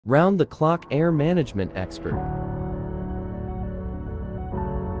Round-the-clock air management expert.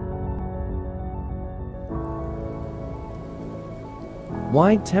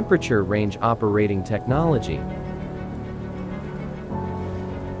 Wide temperature range operating technology.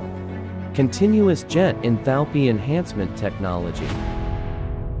 Continuous jet enthalpy enhancement technology.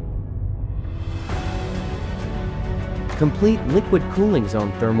 Complete liquid cooling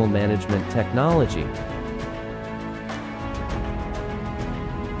zone thermal management technology.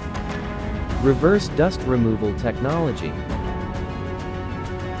 Reverse dust removal technology.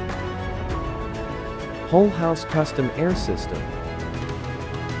 Whole house custom air system.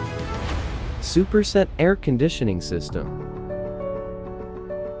 Superset air conditioning system.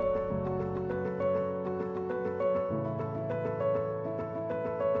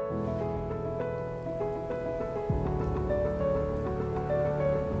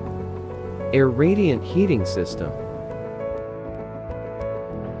 Air radiant heating system.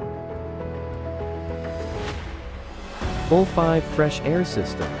 Full 5 fresh air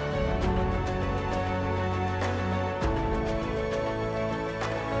system.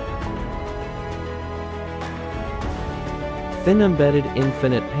 Thin embedded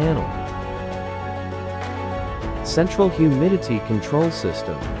infinite panel. Central humidity control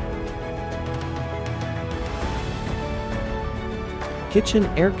system. Kitchen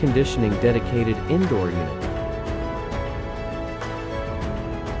air conditioning dedicated indoor unit.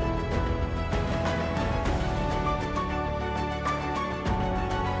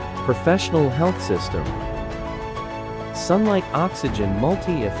 Professional health system. Sunlight oxygen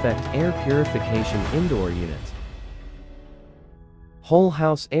multi-effect air purification indoor unit. Whole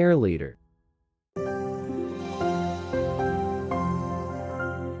house air leader.